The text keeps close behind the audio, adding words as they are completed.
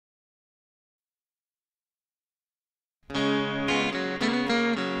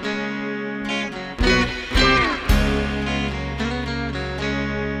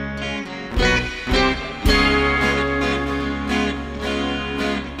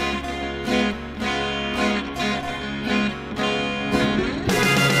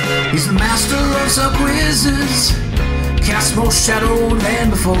He's the master of sub-quizzes, casts more shadow than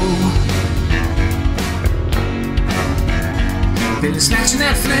before. Been snatching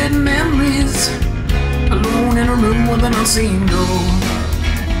at fled memories, alone in a room with an unseen door.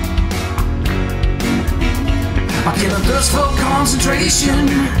 I kill a thirst for concentration,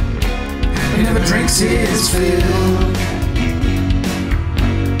 he never drinks his fill.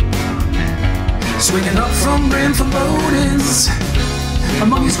 Swinging up from brim forebodings,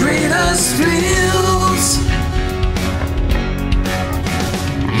 among his greatest thrills.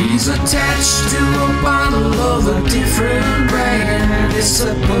 He's attached to a bottle of a different brand. It's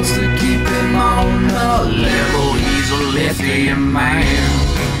supposed to keep him on the level. He's a lithium man.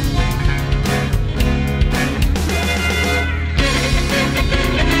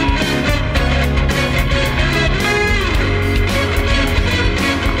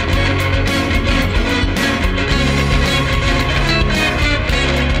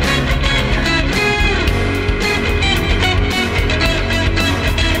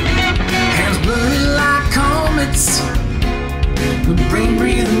 With brain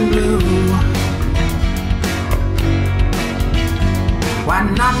breathing blue. Why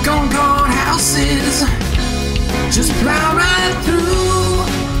knock on courthouses? Just plow right through.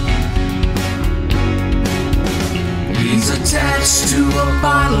 He's attached to a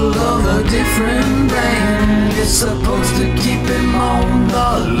bottle of a different brand. It's supposed to keep him on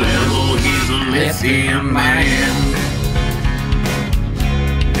the level. He's a lithium man.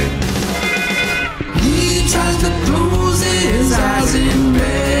 He tries to close his eyes in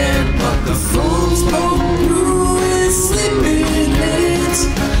bed, but the phones poke through his sleeping lids.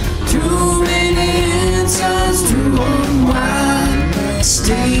 Too many answers to unwind.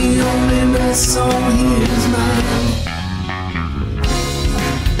 Stay only mess on his mind.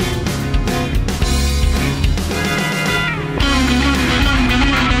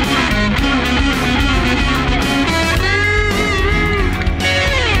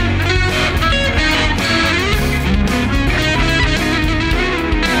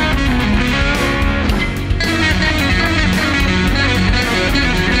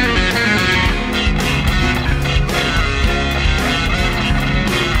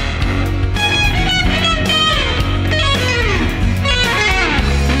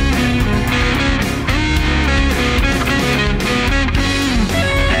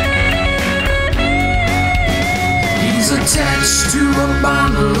 Attached to a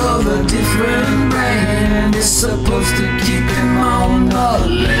bottle of a different brand. It's supposed to keep him on the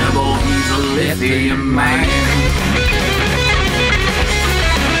level. He's a lithium man.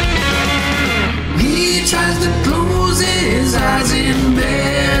 He tries to close his eyes in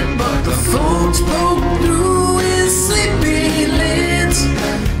bed, but the phones poke through his sleepy lids.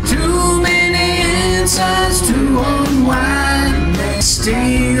 Too many answers to unwind. They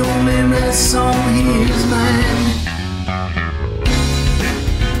stay only rests on his mind.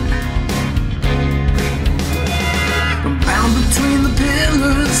 Between the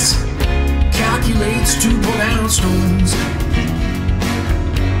pillars, calculates to pull down stones.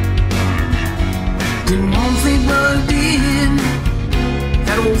 Didn't want to think but did.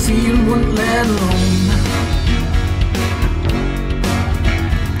 That old feeling wouldn't let alone.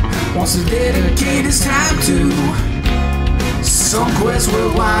 Wants to dedicate his time to some quest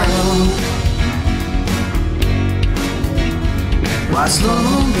worthwhile. While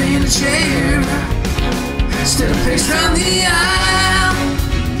slumped in a chair, instead of paced round the aisle.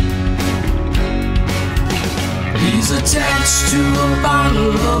 He's attached to a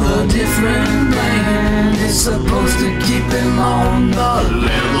bottle of a different brand. It's supposed to keep him on the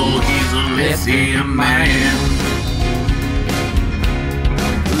level. He's a lithium man.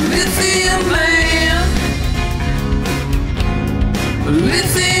 Lithium man.